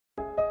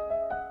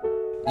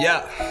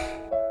Yeah.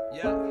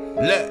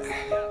 Look.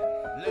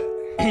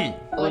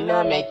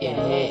 Uno make it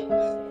hit.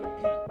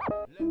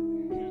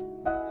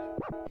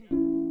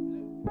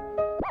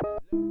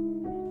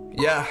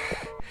 Yeah.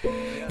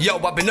 Yo,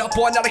 I've been up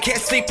all night, I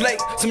can't sleep late.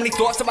 So many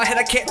thoughts in my head,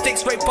 I can't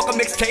think straight. Fuck a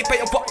mixtape, pay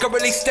a fuck a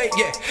release date,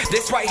 yeah.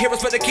 This right here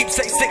is better keep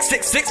safe.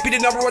 666, be the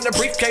number on the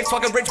briefcase.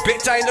 Fucking rich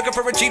bitch, I ain't looking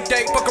for a cheap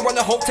date. Fuck her on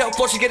the hotel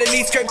floor, she get a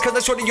knee scrape. Cause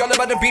I shorty y'all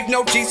about the beef,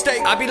 no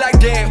cheesesteak. I be like,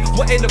 damn,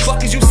 what in the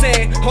fuck is you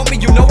saying? Homie,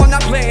 you know I'm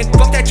not playing,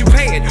 fuck that you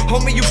paying.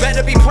 Homie, you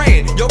better be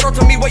praying. Yo, girl,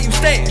 tell me where you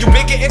stand. You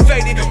been getting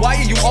faded, why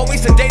are you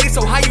always sedated?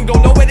 So high you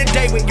don't know where to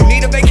date with. You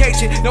need a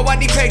vacation, no I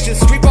need patience.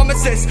 Street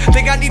pharmacist,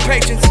 think I need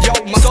patience. Yo,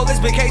 my soul is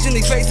vacation,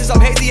 these faces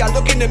I'm hazy. I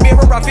look in the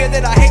mirror, I fear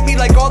that I hate me.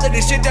 Like all of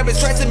this shit that been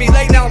stressing me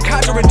late. Now I'm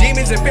conjuring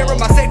demons and fearing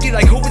my safety.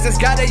 Like who is this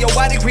guy that yo,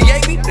 why they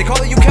create me? They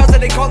calling you Kelsa,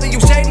 they calling you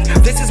shady.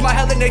 This is my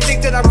hell and they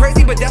think that I'm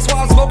crazy, but that's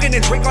why I'm smoking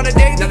and drink on a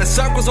day. Now the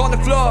circle's on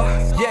the floor,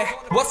 yeah,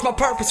 what's my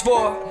purpose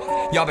for?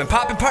 Y'all been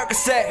popping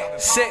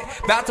Percocet, shit,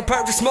 about to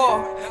purchase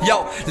more.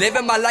 Yo,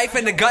 living my life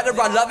in the gutter,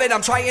 I love it.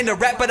 I'm trying to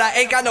rap, but I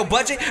ain't got no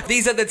budget.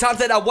 These are the times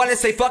that I wanna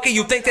say fuck it.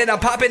 You think that I'm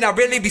popping, I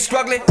really be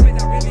struggling.